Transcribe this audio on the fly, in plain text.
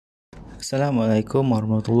Assalamualaikum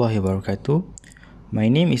warahmatullahi wabarakatuh. My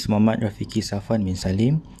name is Muhammad Rafiki Safan bin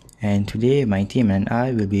Salim, and today my team and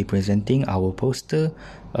I will be presenting our poster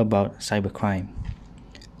about cybercrime.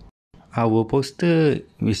 Our poster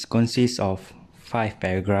consists of 5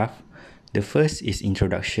 paragraphs. The first is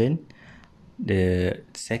introduction. The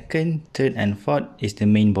second, third and fourth is the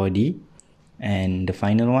main body, and the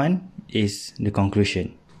final one is the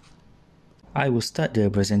conclusion. I will start the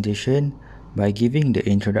presentation by giving the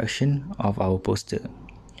introduction of our poster.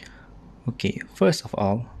 Okay, first of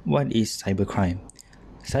all, what is cybercrime?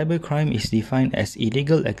 Cybercrime is defined as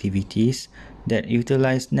illegal activities that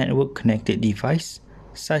utilize network-connected devices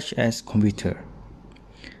such as computer.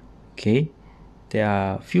 Okay, there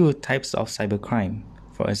are few types of cybercrime.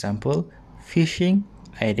 For example, phishing,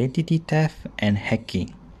 identity theft, and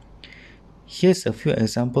hacking. Here's a few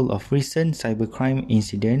examples of recent cybercrime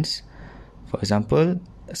incidents. For example,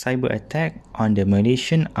 a cyber attack on the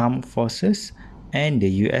Malaysian Armed Forces and the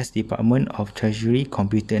US Department of Treasury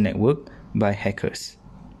computer network by hackers.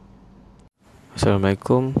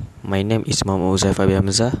 Assalamualaikum, my name is Muhammad Uzair Fabi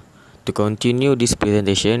Hamzah. To continue this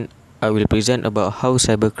presentation, I will present about how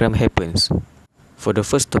cybercrime happens. For the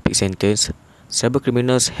first topic sentence,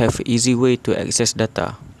 cybercriminals have easy way to access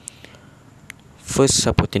data. First,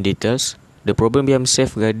 supporting details. The problem behind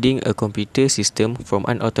safeguarding a computer system from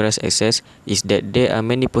unauthorized access is that there are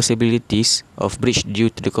many possibilities of breach due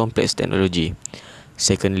to the complex technology.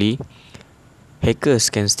 Secondly, hackers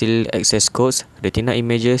can still access codes, retina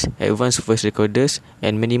images, advanced voice recorders,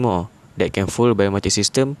 and many more that can fall by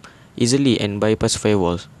multi-system easily and bypass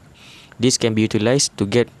firewalls. This can be utilized to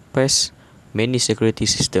get past many security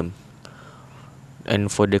systems. And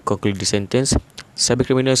for the concluding sentence,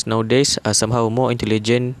 cybercriminals nowadays are somehow more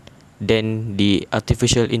intelligent than the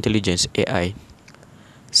artificial intelligence AI.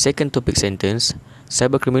 Second topic sentence,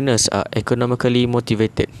 cybercriminals are economically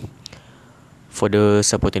motivated. For the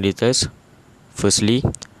supporting details, firstly,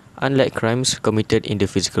 unlike crimes committed in the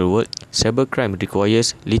physical world, cybercrime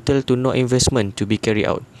requires little to no investment to be carried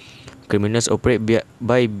out. Criminals operate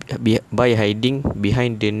by hiding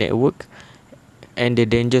behind the network, and the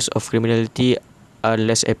dangers of criminality are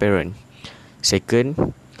less apparent.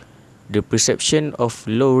 Second, the perception of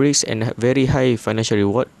low risk and very high financial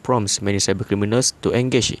reward prompts many cybercriminals to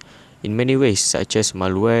engage in many ways such as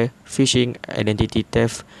malware, phishing, identity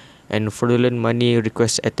theft, and fraudulent money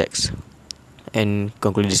request attacks. And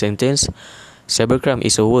conclude the sentence, cybercrime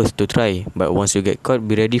is worth to try, but once you get caught,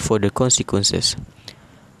 be ready for the consequences.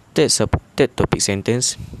 Third topic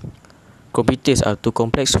sentence, computers are too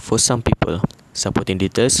complex for some people. Supporting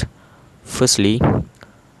details, firstly,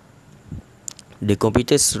 the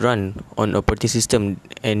computers run on operating system,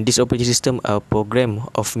 and this operating system are program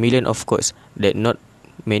of millions of codes that not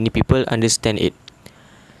many people understand it.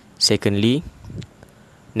 Secondly,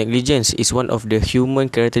 negligence is one of the human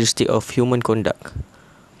characteristic of human conduct.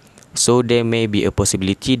 So there may be a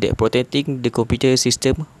possibility that protecting the computer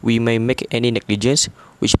system, we may make any negligence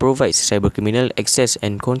which provides cybercriminal access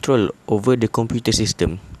and control over the computer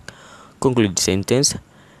system. Conclude the sentence,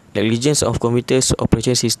 negligence of computer's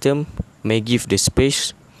operation system may give the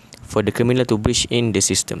space for the criminal to breach in the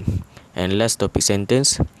system. And last topic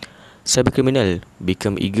sentence, cybercriminal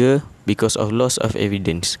become eager because of loss of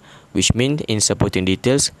evidence, which means in supporting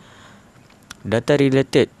details, data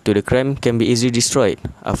related to the crime can be easily destroyed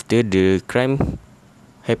after the crime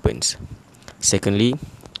happens. Secondly,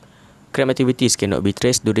 crime activities cannot be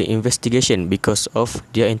traced during investigation because of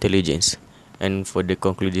their intelligence. And for the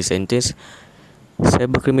concluding sentence,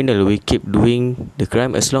 cybercriminal will keep doing the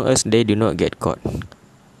crime as long as they do not get caught.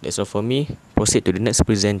 That's all for me. Proceed to the next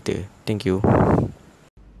presenter. Thank you.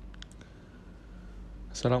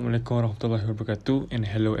 Assalamualaikum warahmatullahi wabarakatuh, and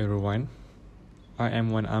hello everyone. I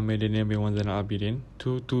am Wan Amir Daniel bin Wan Zainal Abidin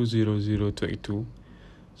 220022.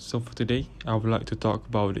 So for today, I would like to talk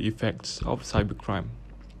about the effects of cybercrime.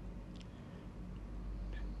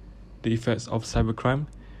 The effects of cybercrime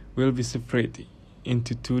will be separated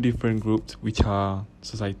into two different groups, which are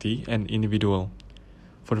society and individual.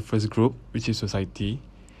 For the first group, which is society,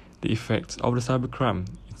 the effects of the cybercrime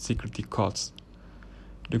is security costs.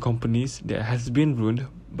 The companies that has been ruined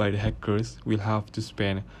by the hackers will have to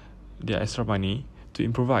spend their extra money to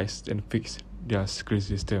improvise and fix their security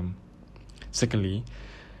system. Secondly,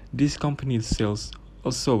 these companies' sales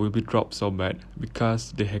also will be dropped so bad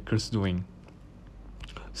because the hackers doing.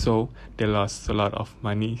 So they lost a lot of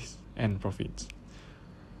money and profits.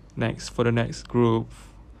 Next, for the next group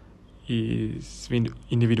is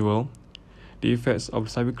individual. The effects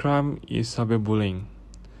of cybercrime is cyberbullying.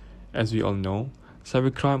 As we all know,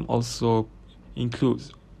 cybercrime also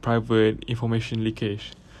includes private information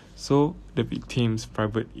leakage, So the victim's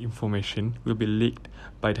private information will be leaked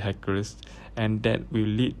by the hackers, and that will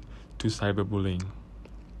lead to cyberbullying.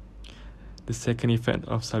 The second effect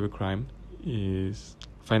of cybercrime is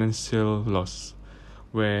financial loss,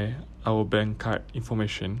 where our bank card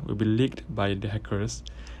information will be leaked by the hackers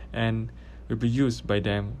and will be used by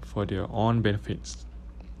them for their own benefits.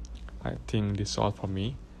 I think this is all from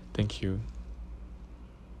me. Thank you.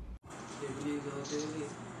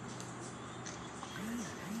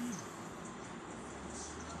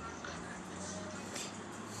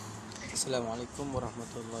 Assalamualaikum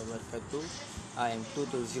warahmatullahi wabarakatuh. I am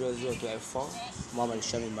 220024 Muhammad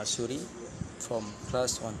Shamil Masuri from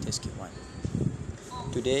class 1 Test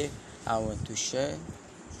 1. Today I want to share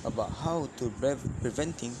about how to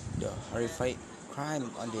preventing the horrific crime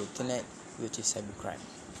on the internet, which is cybercrime.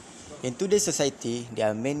 In today's society, there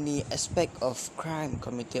are many aspects of crime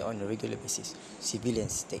committed on a regular basis.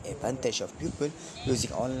 Civilians take advantage of people using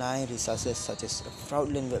online resources such as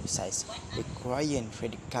fraudulent websites requiring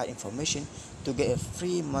credit card information to get a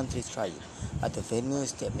free monthly trial. Other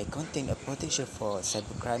venues that may contain a potential for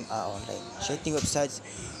cybercrime are online chatting websites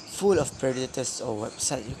full of predators or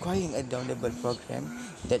websites requiring a downloadable program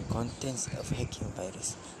that contains a hacking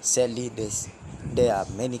virus. Sadly, there are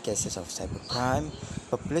many cases of cybercrime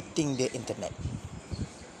populating the internet.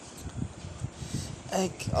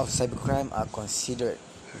 Acts of cybercrime are considered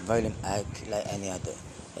violent acts like any other.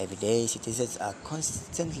 Every day, citizens are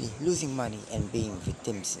constantly losing money and being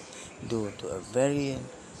victims due to a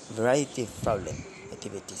variety of fraudulent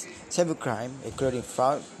activities. Cybercrime, including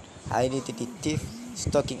fraud, identity theft,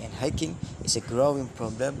 stalking, and hacking, is a growing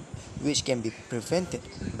problem which can be prevented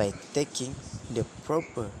by taking the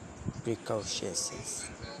proper precautions.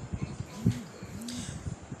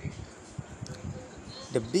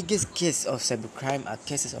 The biggest case of cybercrime are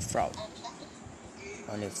cases of fraud.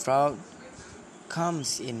 Only fraud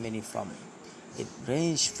comes in many forms. It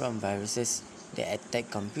ranges from viruses that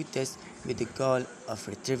attack computers with the goal of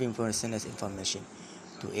retrieving personal information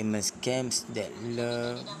to email scams that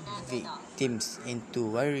lure victims into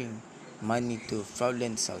wiring money to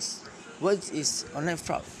fraudulent sources. What is online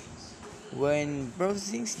fraud? When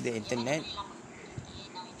browsing the internet,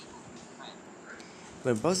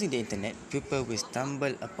 people will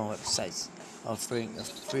stumble upon websites offering a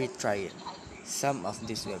free trial. Some of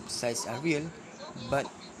these websites are real, but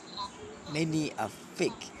many are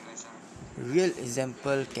fake. Real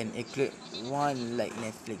example can include one like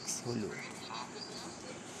Netflix, Hulu,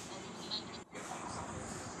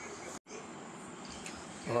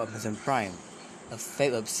 or Amazon Prime. A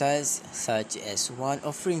fake website such as one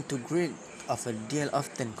offering to great of a deal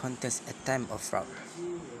often contains a time of fraud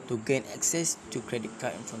to gain access to credit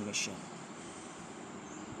card information.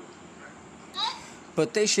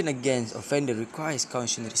 Protection against offender requires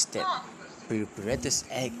cautionary steps. Predators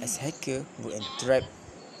act as hackers who entrap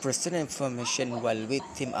personal information while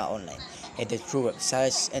victims are online, either through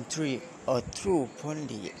websites entry or through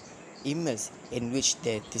phony emails in which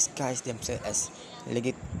they disguise themselves as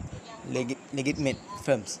legitimate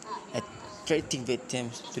firms, attracting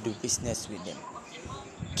victims to do business with them.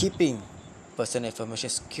 Keeping personal information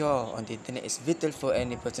secure on the internet is vital for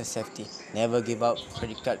any person's safety. Never give out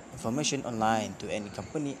credit card information online to any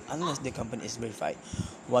company unless the company is verified.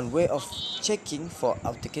 One way of checking for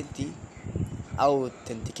authenticity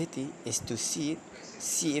is to see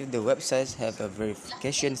if the websites have a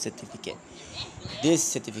verification certificate. These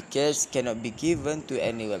certificates cannot be given to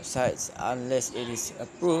any websites unless it is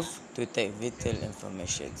approved to take vital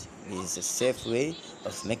information. This is a safe way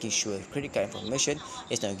of making sure credit card information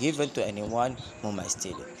is not given to anyone who might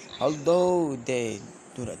steal it. Although they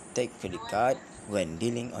do not take credit card when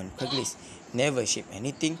dealing on Craigslist, never ship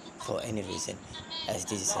anything for any reason, as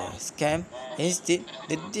this is a scam. Instead,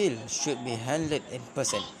 the deal should be handled in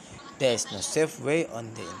person. There is no safe way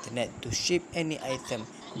on the internet to ship any item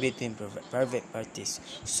between private parties,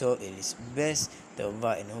 so it is best to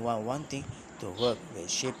avoid anyone wanting to work with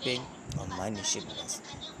shipping or money shipments.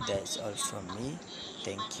 That's all from me.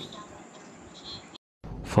 Thank you.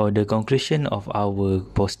 For the conclusion of our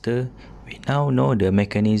poster, we now know the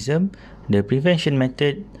mechanism, the prevention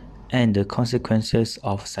method, and the consequences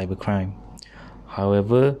of cybercrime.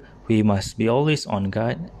 However, we must be always on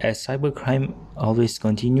guard as cybercrime always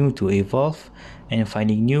continue to evolve and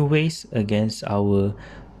finding new ways against our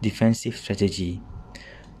defensive strategy.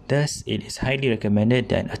 Thus, it is highly recommended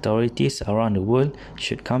that authorities around the world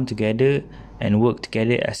should come together and work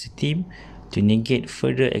together as a team to negate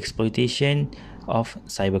further exploitation of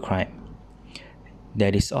cybercrime.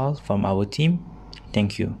 That is all from our team.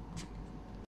 Thank you.